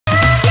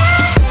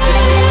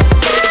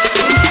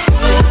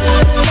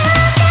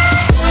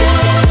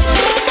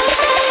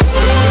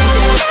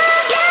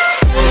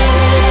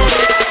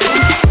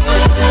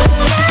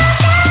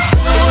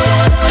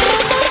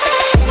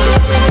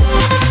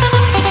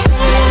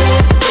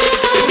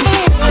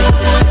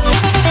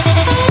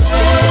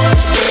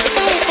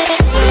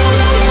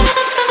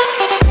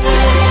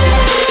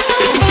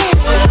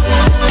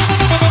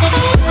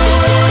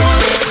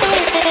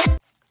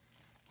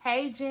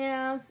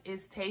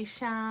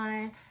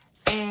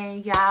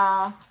And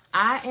y'all,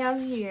 I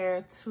am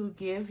here to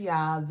give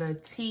y'all the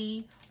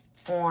tea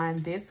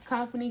on this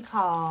company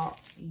called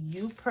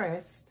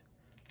Upress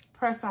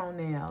press-on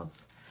nails.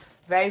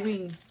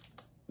 Baby,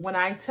 when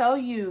I tell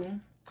you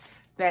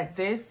that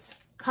this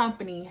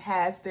company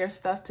has their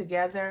stuff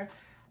together,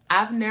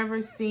 I've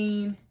never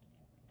seen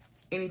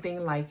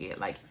anything like it,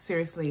 like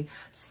seriously.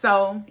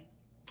 So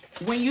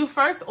when you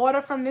first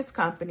order from this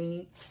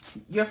company,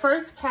 your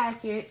first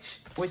package,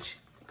 which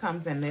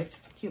comes in this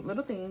cute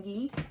little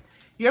thingy,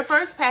 your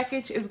first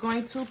package is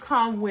going to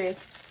come with,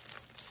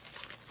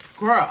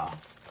 girl.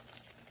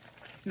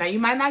 Now you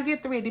might not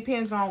get 3, it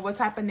depends on what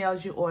type of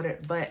nails you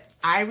ordered, but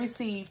I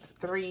received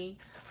 3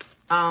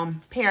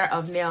 pair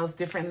of nails,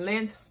 different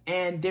lengths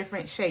and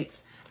different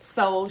shapes.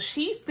 So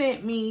she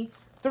sent me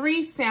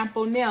 3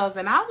 sample nails,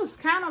 and I was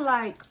kind of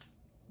like,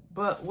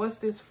 but what's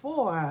this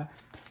for?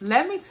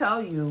 Let me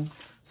tell you.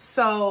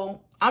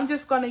 So I'm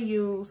just going to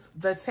use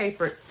the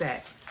tapered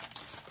set.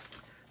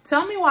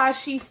 Tell me why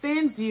she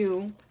sends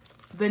you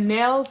the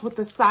nails with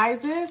the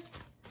sizes,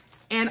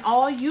 and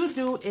all you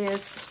do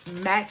is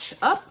match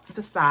up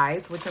the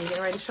size, which I'm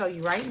getting ready to show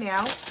you right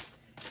now.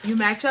 You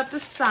match up the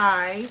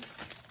size.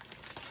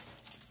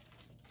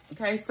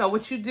 Okay, so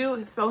what you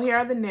do, so here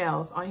are the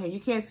nails on here. You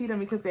can't see them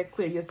because they're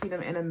clear. You'll see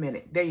them in a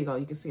minute. There you go.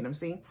 You can see them,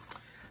 see?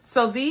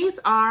 So these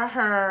are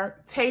her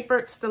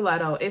tapered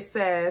stiletto. It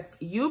says,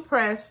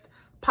 Upress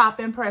Pop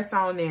and Press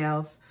On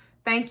Nails.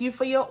 Thank you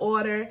for your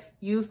order.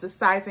 Use the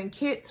sizing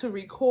kit to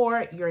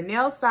record your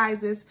nail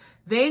sizes.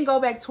 Then go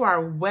back to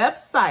our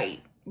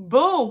website.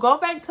 Boo, go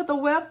back to the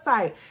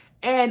website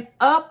and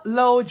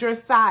upload your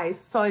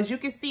size. So as you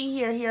can see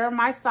here are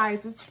my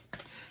sizes.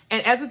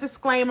 And as a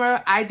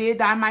disclaimer, I did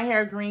dye my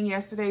hair green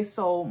yesterday,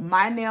 so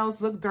my nails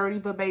look dirty,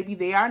 but baby,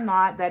 they are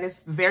not. That is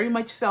very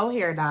much so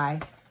hair dye.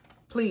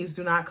 Please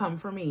do not come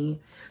for me.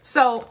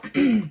 So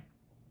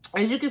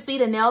as you can see,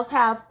 the nails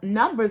have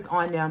numbers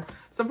on them.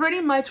 So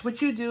pretty much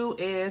what you do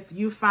is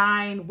you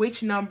find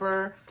which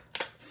number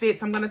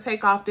fits. I'm going to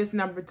take off this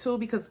number 2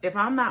 because if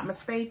I'm not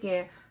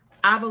mistaken,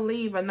 I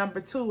believe a number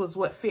 2 is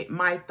what fit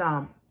my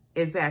thumb.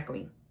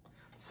 Exactly.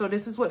 So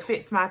this is what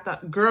fits my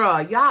thumb.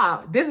 Girl,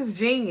 y'all, this is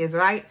genius,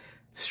 right?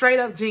 Straight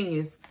up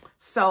genius.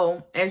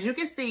 So as you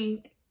can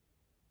see,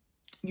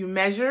 you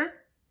measure,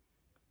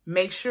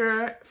 make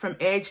sure from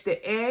edge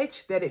to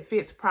edge that it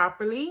fits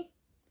properly.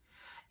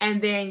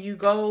 And then you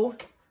go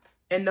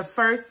in the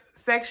first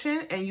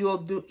section and you'll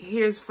do,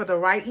 here's for the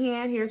right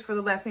hand, here's for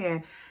the left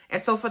hand.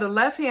 And so for the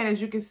left hand, as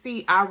you can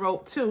see, I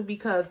wrote 2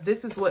 because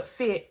this is what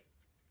fit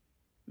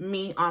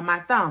me on my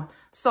thumb.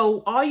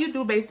 So all you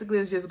do basically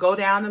is just go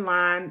down the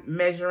line,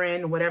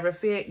 measuring whatever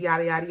fit,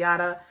 yada, yada,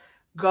 yada.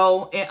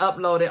 Go and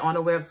upload it on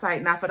the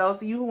website. Now, for those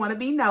of you who want to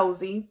be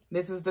nosy,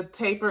 this is the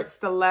tapered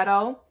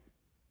stiletto.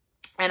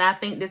 And I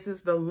think this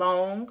is the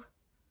long.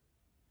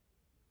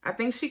 I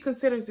think she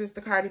considers this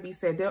the Cardi B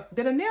set.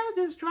 Did a nail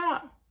just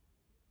drop?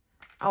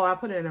 Oh, I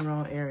put it in the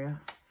wrong area.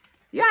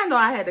 Y'all know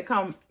I had to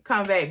come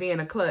back being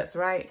a klutz,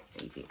 right?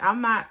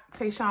 I'm not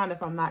Tayshawn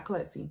if I'm not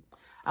klutzy.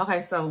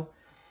 Okay, so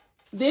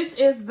this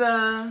is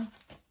the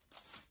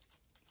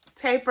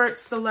tapered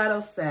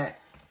stiletto set.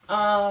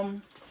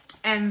 And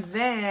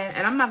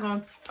I'm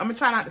gonna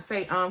try not to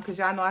say because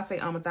y'all know I say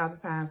 1,000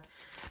 times.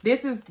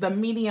 This is the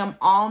medium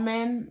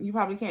almond. You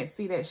probably can't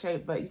see that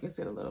shape, but you can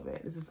see it a little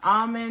bit. This is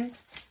almond.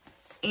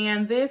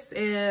 And this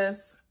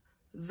is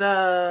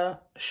the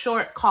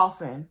short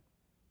coffin.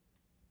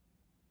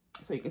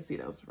 So you can see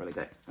those really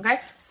good. Okay,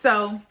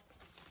 so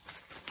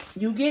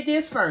you get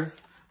this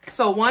first.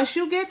 So once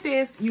you get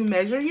this, you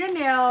measure your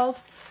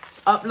nails,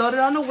 upload it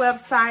on the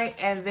website,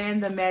 and then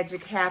the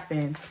magic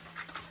happens.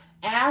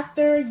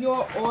 After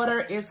your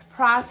order is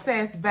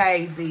processed,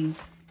 baby,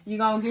 you're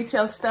going to get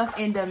your stuff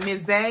in the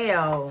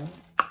Mizzle.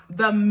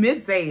 The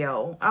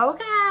Mizzle.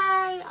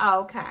 Okay,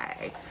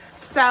 okay.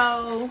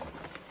 So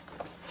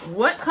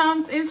what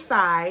comes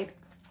inside,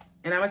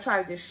 and I'm going to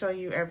try to just show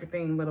you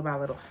everything little by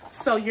little.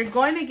 So you're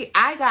going to get,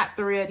 I got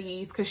 3 of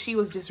these because she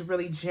was just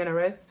really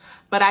generous.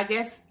 But I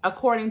guess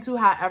according to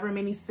however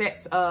many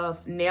sets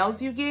of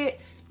nails you get,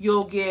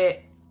 you'll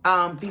get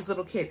these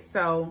little kits.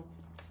 So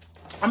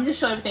I'm just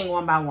showing everything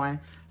one by one.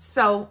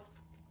 So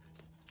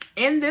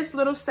in this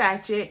little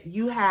sachet,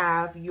 you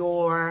have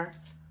your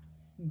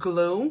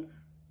glue.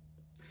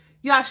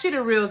 Y'all, she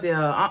the real deal.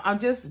 I'm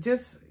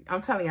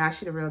telling y'all,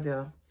 she the real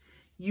deal.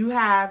 You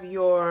have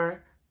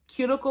your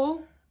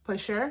cuticle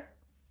pusher.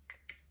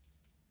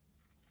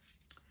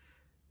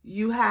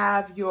 You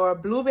have your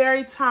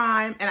blueberry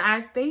thyme, and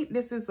I think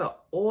this is an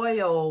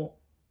oil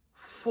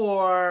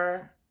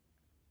for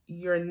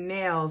your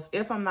nails,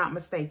 if I'm not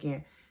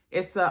mistaken.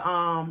 It's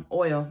a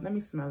oil. Let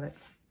me smell it.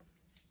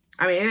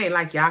 I mean, it ain't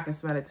like y'all can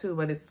smell it too,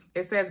 but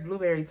it says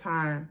blueberry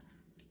thyme.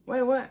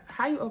 Wait, what?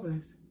 How you open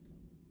this?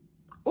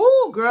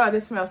 Ooh, girl,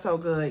 this smells so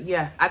good.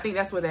 Yeah, I think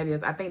that's what that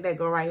is. I think that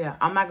go right here.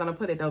 I'm not gonna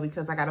put it though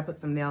because I gotta put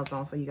some nails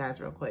on for you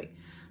guys real quick.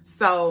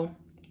 So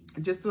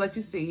just to let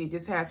you see, it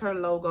just has her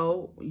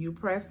logo,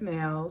 Upress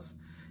Nails.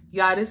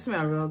 Y'all, this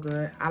smell real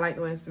good. I like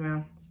the way it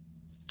smells.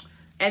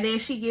 And then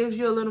she gives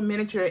you a little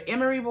miniature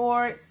emery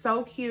board.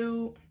 So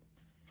cute.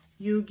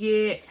 You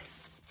get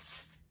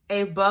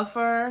a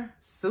buffer.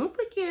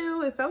 Super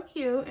cute. It's so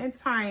cute and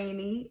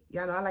tiny.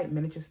 Y'all know I like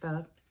miniature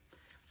stuff.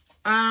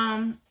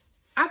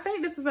 I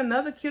think this is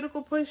another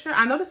cuticle pusher.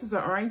 I know this is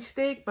an orange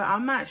stick, but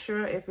I'm not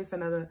sure if it's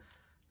another,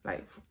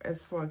 like,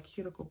 as for a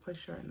cuticle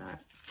pusher or not.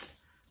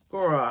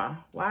 Girl,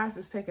 why is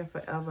this taking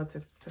forever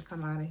to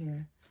come out of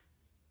here?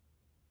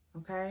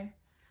 Okay.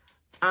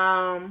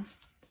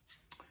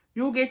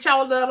 You get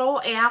your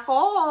little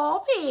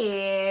alcohol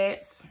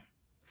pads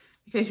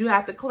because you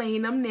have to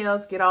clean them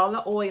nails, get all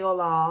the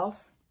oil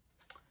off.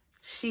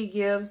 She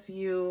gives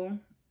you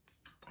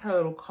her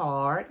little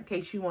card in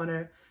case you want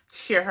to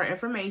share her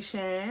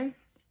information.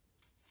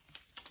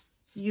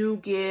 You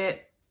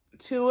get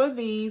 2 of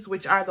these,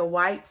 which are the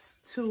wipes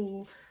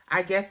to,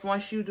 I guess,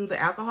 once you do the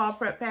alcohol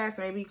prep pads,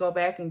 maybe go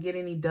back and get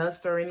any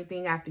dust or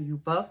anything after you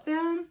buff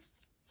them.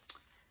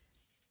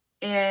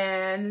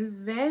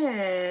 And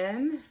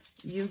then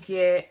you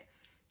get,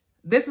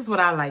 this is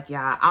what I like,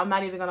 y'all. I'm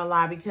not even gonna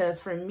lie,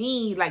 because for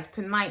me, like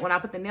tonight when I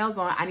put the nails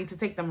on, I need to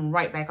take them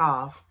right back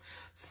off.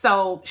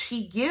 So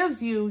she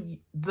gives you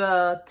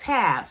the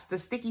tabs, the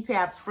sticky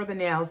tabs for the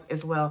nails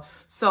as well.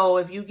 So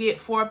if you get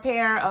 4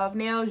 pair of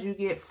nails, you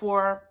get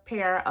 4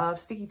 pair of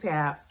sticky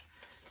tabs.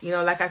 You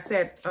know, like I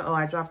said, uh-oh,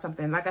 I dropped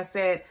something. Like I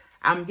said,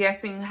 I'm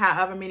guessing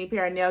however many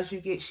pair of nails you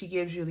get, she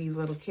gives you these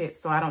little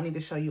kits. So I don't need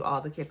to show you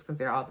all the kits because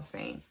they're all the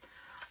same.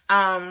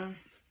 And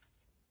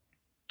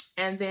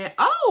then,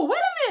 oh, wait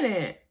a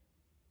minute.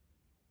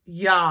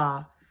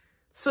 Y'all.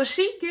 So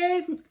she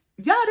gave,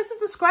 y'all, this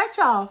is a scratch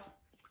off.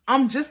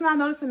 I'm just not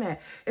noticing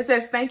that. It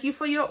says, thank you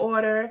for your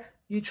order.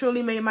 You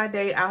truly made my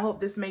day. I hope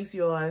this makes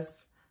yours.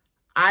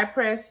 I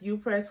press, you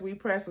press,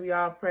 we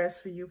all press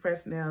for you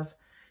press nails.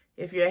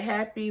 If you're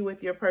happy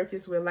with your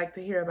purchase, we'd like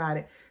to hear about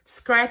it.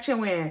 Scratch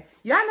and win.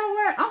 Y'all know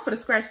what? I'm finna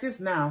scratch this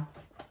now.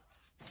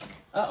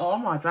 Uh-oh,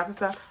 I'm gonna drop this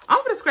stuff.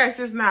 I'm finna scratch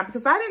this now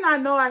because I did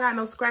not know I got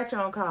no scratch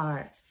on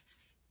card.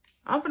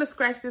 I'm finna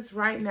scratch this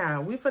right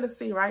now. We finna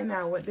see right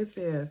now what this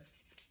is.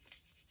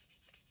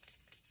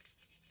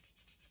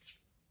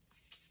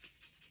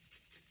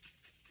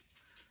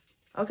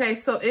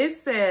 Okay, so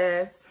it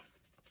says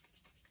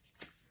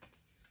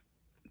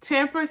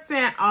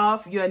 10%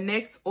 off your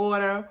next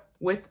order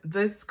with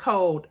this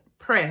code,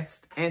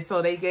 PRESSED. And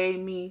so they gave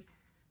me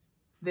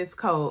this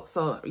code.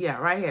 So yeah,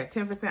 right here,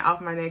 10%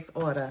 off my next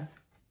order.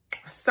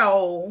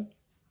 So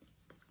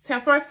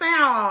 10%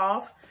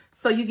 off.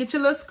 So you get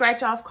your little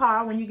scratch off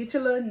card when you get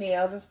your little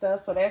nails and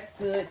stuff. So that's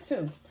good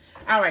too.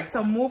 All right,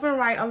 so moving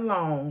right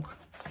along.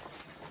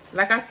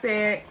 Like I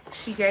said,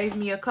 she gave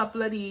me a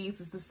couple of these.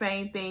 It's the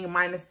same thing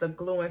minus the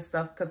glue and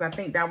stuff because I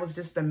think that was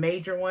just the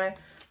major one.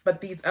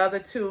 But these other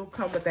 2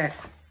 come with that.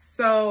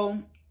 So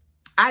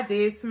I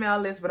did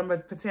smell this, but I'm going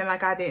to pretend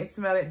like I didn't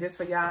smell it just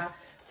for y'all.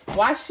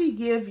 Why she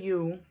give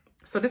you,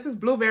 so this is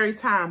Blueberry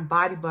Time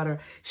Body Butter.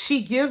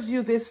 She gives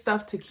you this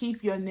stuff to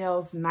keep your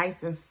nails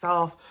nice and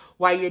soft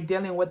while you're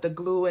dealing with the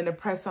glue and the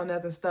press-on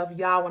and stuff.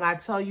 Y'all, when I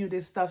tell you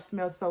this stuff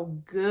smells so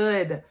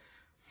good.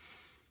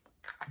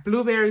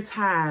 Blueberry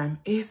Time.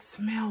 It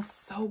smells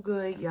so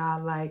good,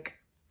 y'all. Like,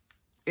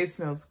 it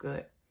smells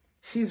good.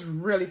 She's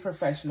really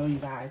professional, you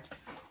guys.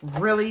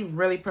 Really,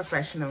 really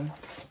professional.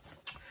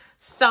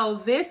 So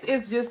this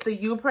is just the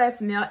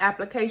U-Press nail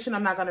application.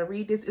 I'm not going to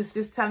read this. It's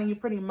just telling you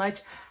pretty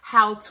much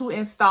how to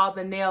install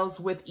the nails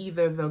with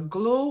either the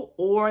glue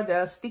or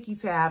the sticky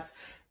tabs.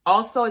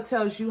 Also, it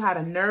tells you how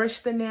to nourish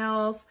the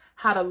nails,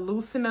 how to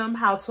loosen them,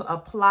 how to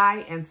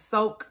apply and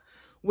soak,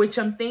 which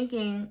I'm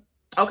thinking,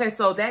 okay,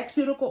 so that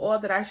cuticle oil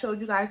that I showed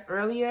you guys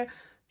earlier,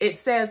 it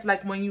says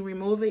like when you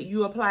remove it,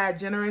 you apply a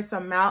generous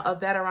amount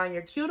of that around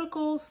your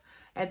cuticles,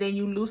 and then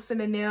you loosen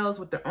the nails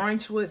with the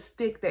orange wood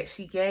stick that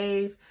she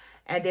gave.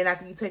 And then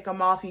after you take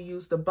them off, you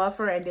use the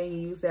buffer, and then you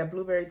use that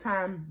Blueberry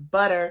Time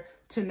butter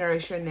to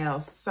nourish your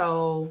nails.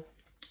 So,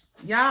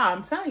 y'all,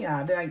 I'm telling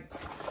y'all, they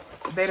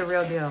the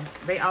real deal.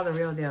 They are the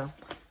real deal.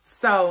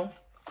 So,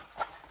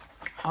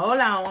 hold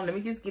on. Let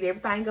me just get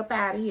everything up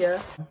out of here.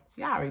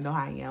 Y'all already know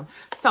how I am.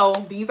 So,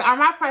 these are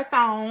my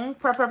press-on.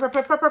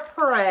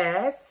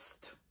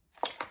 Pressed.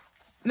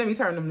 Let me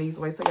turn them these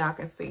way so y'all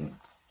can see.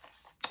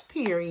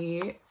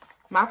 Period.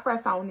 My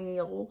press-on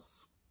nails.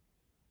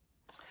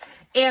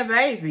 And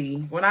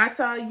baby, when I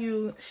tell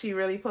you, she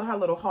really put her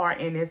little heart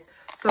in this.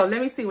 So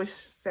let me see which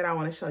set I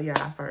want to show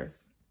y'all first.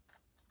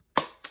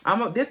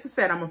 This is the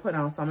set I'm going to put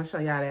on, so I'm going to show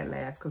y'all that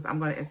last because I'm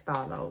going to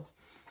install those.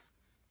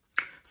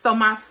 So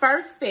my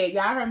first set,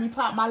 y'all heard me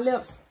pop my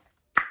lips.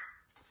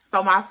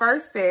 So my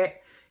first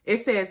set,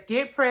 it says,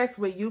 get pressed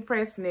with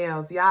U-Press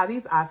nails. Y'all,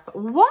 these are,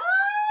 what?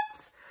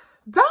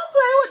 Don't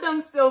play with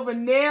them silver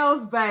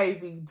nails,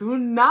 baby. Do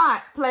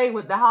not play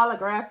with the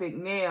holographic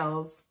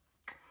nails.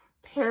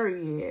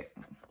 Period.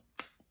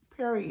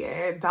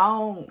 Period.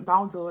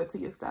 Don't do it to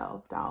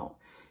yourself. Don't.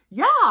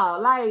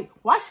 Y'all, like,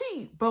 why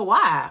she, but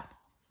why?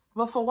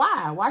 But for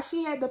why? Why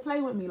she had to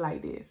play with me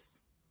like this?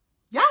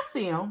 Y'all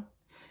see him.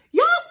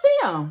 Y'all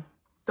see him.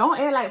 Don't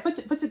act like,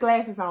 put your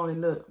glasses on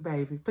and look,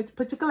 baby.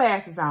 Put your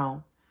glasses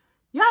on.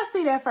 Y'all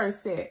see that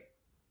first set,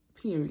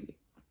 period.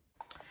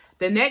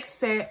 The next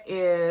set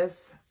is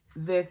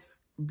this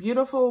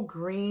beautiful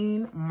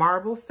green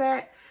marble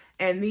set.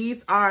 And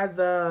these are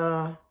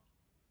the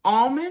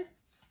almond.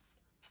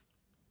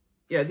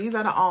 Yeah, these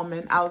are the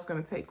almond. I was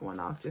going to take one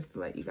off just to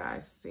let you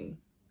guys see.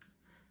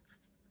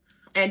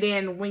 And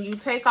then when you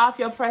take off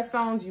your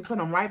press-ons, you put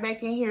them right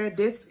back in here.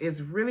 This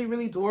is really,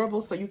 really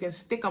durable, so you can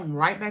stick them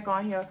right back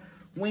on here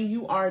when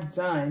you are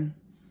done.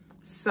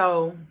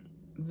 So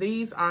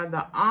these are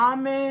the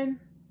almond.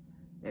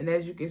 And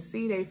as you can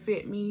see, they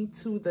fit me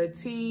to the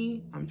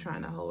T. I'm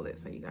trying to hold it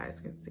so you guys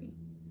can see.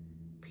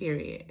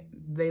 Period.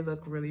 They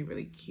look really,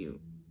 really cute,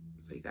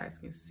 so you guys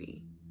can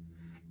see.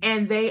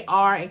 And they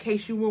are, in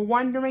case you were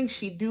wondering,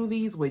 she do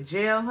these with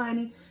gel,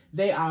 honey.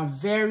 They are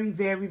very,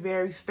 very,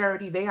 very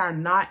sturdy. They are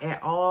not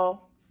at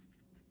all,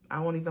 I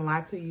won't even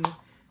lie to you,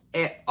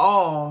 at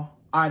all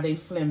are they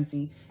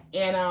flimsy.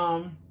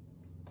 And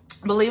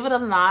believe it or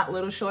not,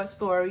 little short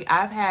story,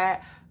 I've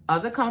had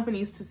other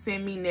companies to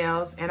send me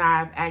nails, and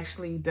I've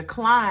actually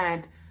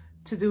declined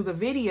to do the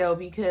video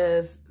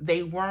because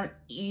they weren't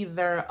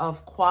either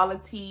of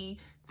quality,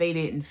 they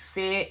didn't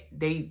fit,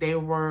 they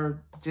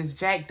were just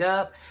jacked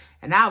up.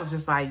 And I was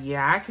just like,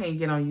 yeah, I can't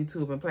get on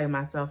YouTube and play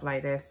myself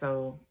like that.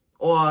 So,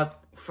 or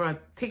for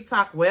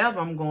TikTok, wherever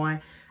I'm going,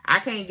 I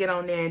can't get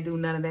on there and do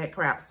none of that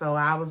crap. So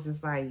I was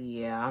just like,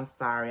 yeah, I'm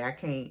sorry, I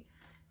can't,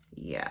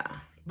 yeah.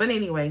 But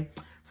anyway,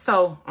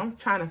 so I'm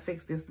trying to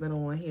fix this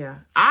little one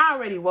here. I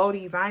already wore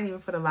these. I ain't even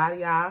for the lot of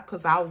y'all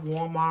because I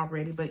wore them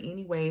already. But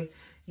anyways,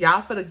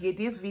 y'all finna get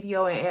this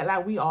video and act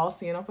like we all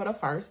seeing them for the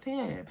first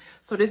time.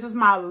 So this is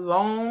my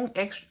long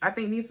extra, I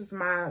think this is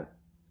my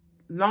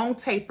long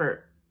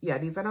tapered. Yeah,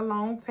 these are the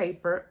long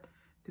tapered.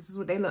 This is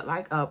what they look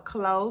like up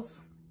close.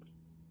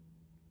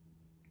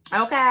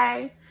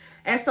 Okay.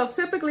 And so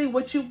typically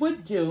what you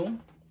would do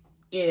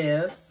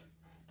is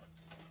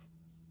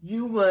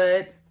you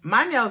would,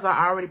 my nails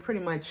are already pretty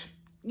much,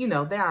 you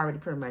know, they're already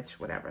pretty much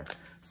whatever.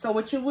 So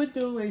what you would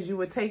do is you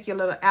would take your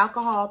little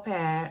alcohol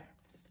pad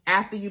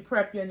after you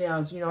prep your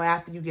nails, you know,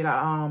 after you get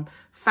a,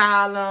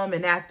 file them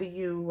and after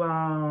you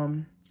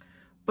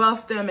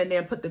buff them and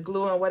then put the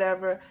glue and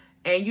whatever.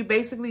 And you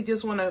basically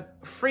just want to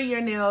free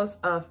your nails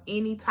of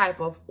any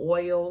type of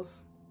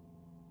oils.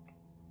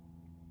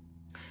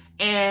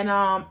 And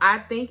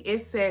I think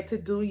it said to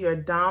do your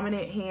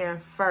dominant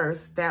hand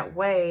first. That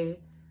way,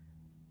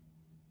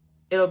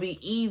 it'll be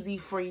easy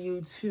for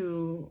you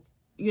to,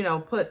 you know,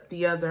 put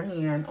the other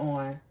hand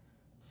on.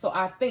 So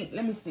I think,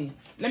 let me see.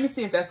 Let me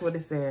see if that's what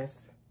it says.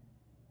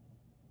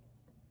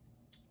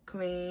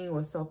 Clean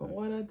with soap and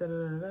water. Da,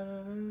 da, da,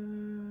 da,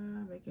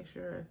 making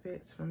sure it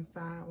fits from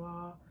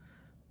sidewall.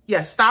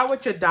 Yeah, start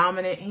with your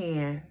dominant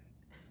hand.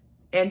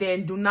 And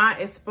then do not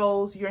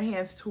expose your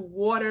hands to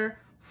water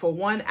for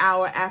 1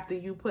 hour after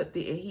you put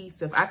the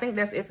adhesive. I think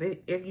that's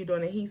if you're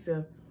doing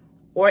adhesive,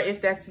 or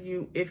if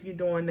you're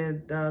doing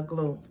the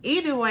glue.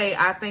 Either way,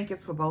 I think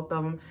it's for both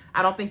of them.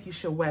 I don't think you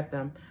should wet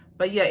them.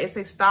 But yeah, it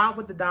says start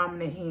with the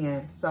dominant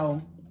hand.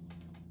 So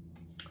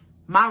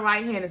my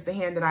right hand is the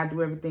hand that I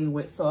do everything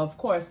with. So of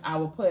course I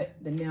will put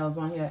the nails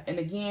on here. And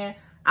again,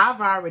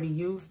 I've already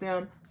used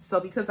them. So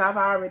because I've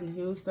already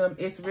used them,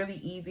 it's really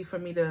easy for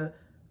me to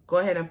go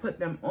ahead and put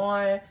them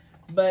on.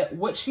 But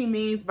what she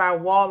means by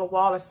wall to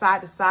wall or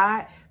side to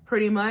side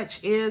pretty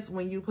much is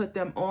when you put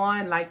them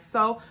on like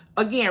so.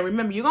 Again,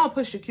 remember, you're going to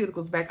push your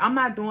cuticles back. I'm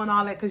not doing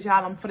all that because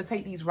y'all, I'm going to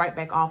take these right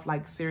back off.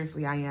 Like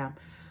seriously, I am.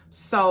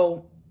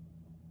 So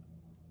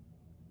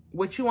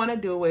what you want to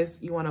do is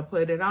you want to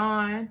put it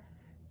on.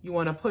 You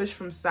want to push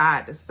from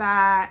side to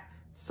side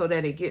so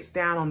that it gets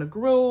down on the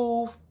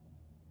groove.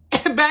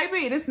 And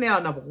baby, this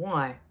nail number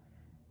one.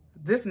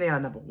 This nail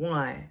number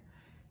one.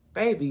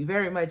 Baby,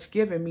 very much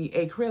giving me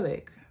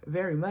acrylic.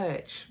 Very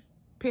much.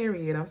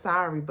 Period. I'm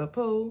sorry, but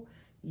poo.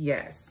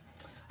 Yes.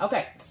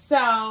 Okay,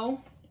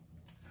 so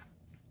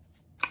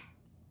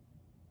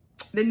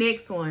the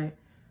next one.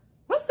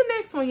 What's the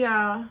next one,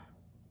 y'all?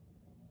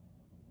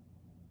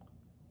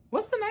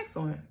 What's the next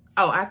one?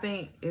 Oh, I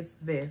think it's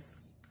this.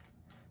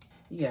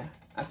 Yeah,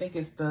 I think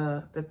it's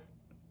the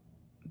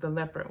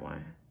leopard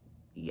one.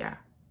 Yeah.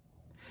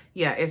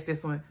 Yeah, it's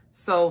this one.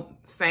 So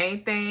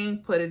same thing,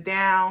 put it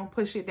down,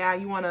 push it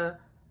down. You want to,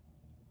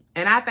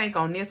 and I think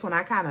on this one,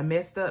 I kind of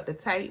messed up the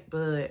tape,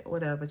 but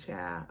whatever,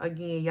 child.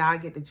 Again, y'all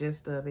get the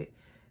gist of it.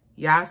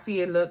 Y'all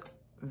see it look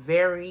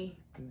very,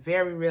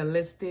 very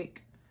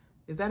realistic.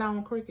 Is that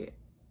on Cricut?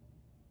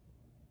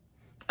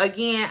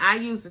 Again, I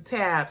use the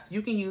tabs.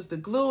 You can use the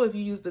glue. If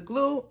you use the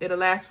glue, it'll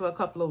last for a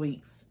couple of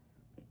weeks.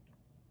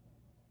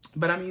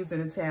 But I'm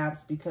using the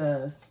tabs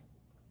because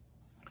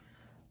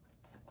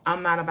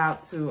I'm not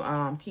about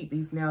to keep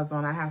these nails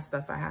on. I have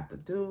stuff I have to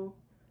do.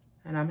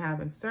 And I'm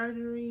having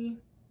surgery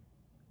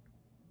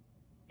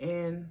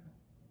in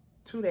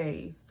 2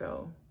 days.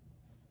 So,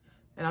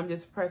 and I'm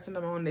just pressing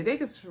them on. They're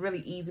just really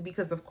easy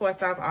because, of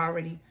course, I've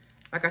already,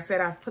 like I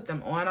said, I've put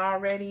them on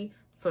already.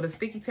 So the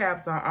sticky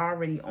tabs are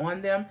already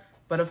on them.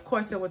 But, of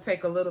course, it would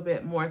take a little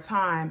bit more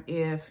time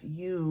if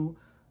you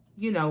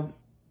know,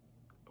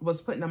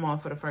 was putting them on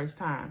for the first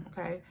time,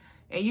 okay?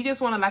 And you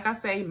just want to, like I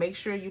say, make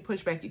sure you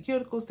push back your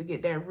cuticles to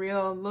get that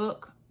real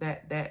look,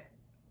 that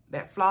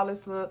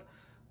flawless look.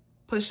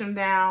 Push them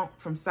down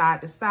from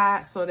side to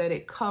side so that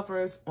it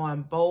covers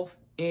on both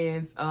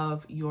ends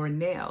of your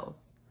nails.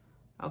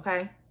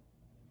 Okay?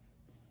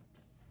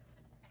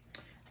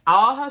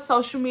 All her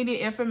social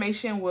media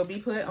information will be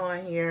put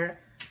on here.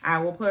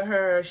 I will put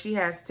her, she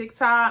has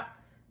TikTok,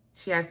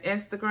 she has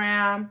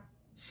Instagram,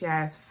 she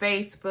has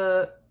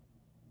Facebook.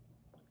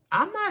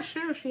 I'm not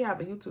sure if she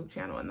have a YouTube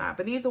channel or not,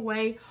 but either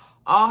way,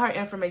 all her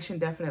information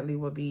definitely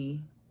will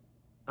be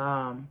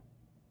uploaded,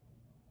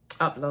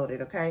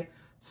 okay?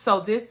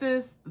 So this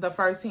is the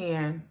first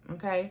hand,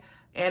 okay?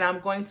 And I'm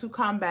going to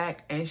come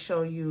back and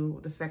show you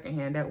the second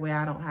hand. That way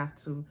I don't have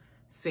to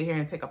sit here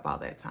and take up all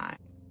that time.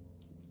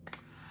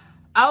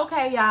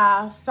 Okay,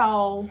 y'all,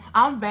 so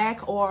I'm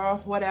back or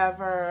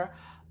whatever.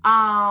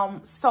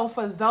 So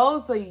for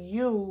those of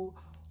you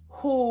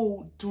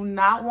who do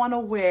not want to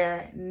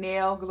wear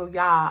nail glue,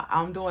 y'all,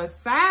 I'm doing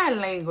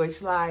sign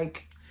language,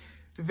 like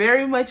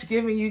very much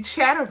giving you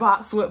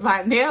chatterbox with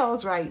my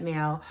nails right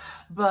now.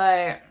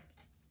 But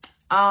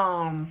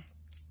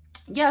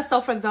yeah,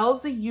 so for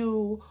those of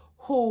you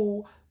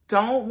who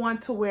don't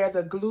want to wear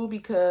the glue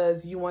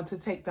because you want to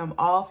take them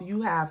off,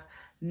 you have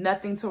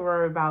nothing to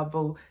worry about,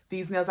 boo.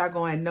 These nails are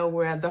going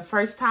nowhere. The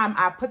first time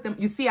I put them,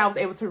 you see, I was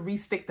able to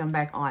re-stick them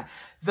back on.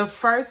 The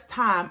first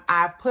time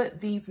I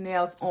put these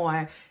nails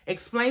on,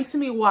 explain to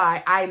me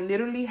why I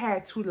literally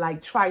had to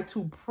like try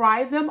to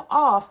pry them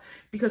off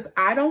because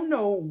I don't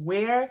know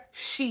where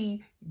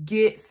she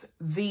gets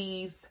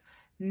these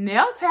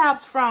nail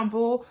tabs from,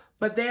 boo.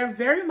 But they're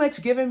very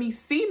much giving me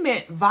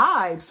cement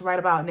vibes right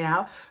about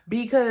now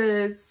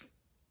because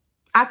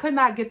I could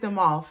not get them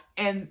off.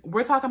 And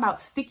we're talking about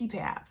sticky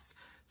tabs.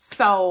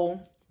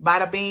 So,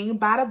 bada bing,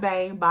 bada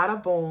bang,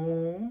 bada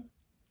boom.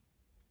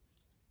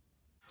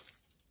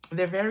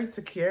 They're very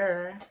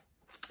secure.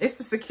 It's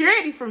the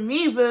security for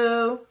me,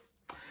 boo.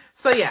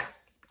 So, yeah,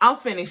 I'm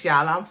finished,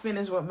 y'all. I'm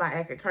finished with my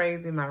acting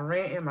crazy, my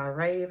rant and my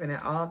raving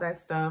and all that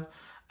stuff.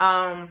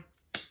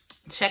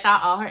 Check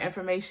out all her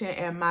information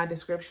in my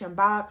description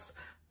box.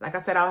 Like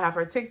I said, I'll have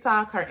her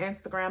TikTok, her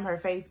Instagram, her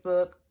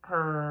Facebook,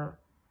 her...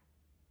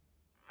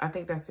 I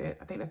think that's it.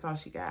 I think that's all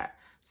she got.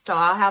 So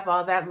I'll have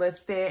all that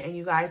listed and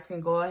you guys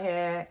can go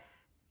ahead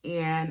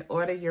and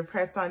order your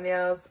press-on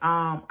nails.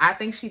 I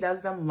think she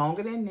does them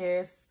longer than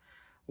this.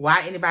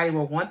 Why anybody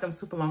would want them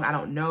super long, I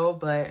don't know.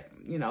 But,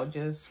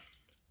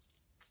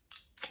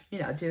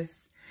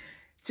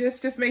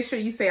 just make sure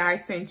you say I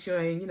sent you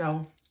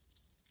and,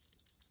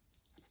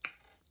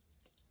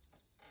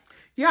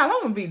 yeah, I'm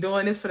going to be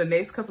doing this for the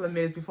next couple of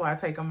minutes before I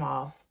take them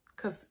off.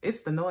 Because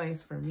it's the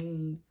noise for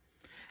me.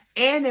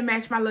 And it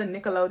matched my little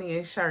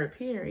Nickelodeon shirt,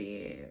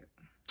 period.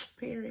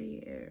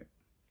 Period.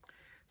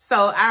 So,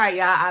 all right,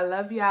 y'all. I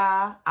love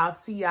y'all. I'll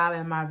see y'all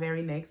in my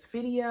very next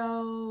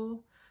video.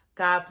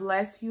 God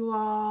bless you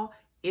all.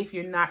 If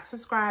you're not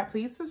subscribed,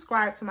 please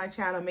subscribe to my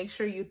channel. Make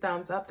sure you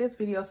thumbs up this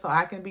video so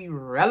I can be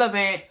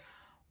relevant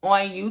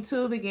on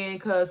YouTube again,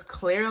 because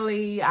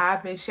clearly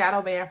I've been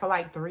shadow banned for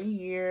like 3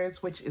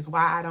 years, which is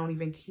why I don't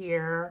even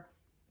care,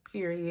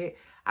 period.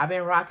 I've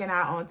been rocking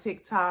out on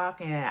TikTok,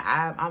 and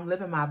I'm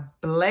living my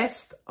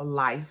blessed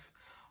life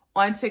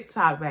on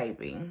TikTok,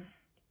 baby,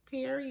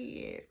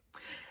 period.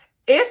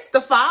 It's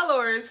the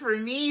followers for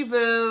me,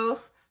 boo.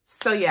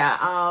 So yeah,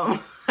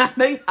 I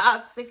know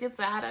y'all sick and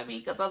tired of me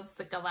because I'm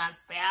sick of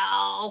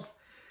myself.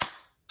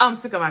 I'm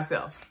sick of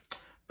myself.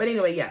 But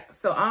anyway, yeah,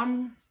 so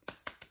I'm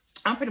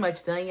pretty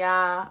much done,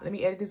 y'all. Let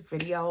me edit this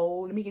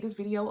video. Let me get this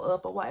video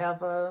up or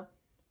whatever.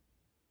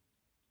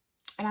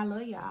 And I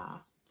love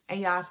y'all.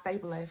 And y'all stay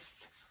blessed.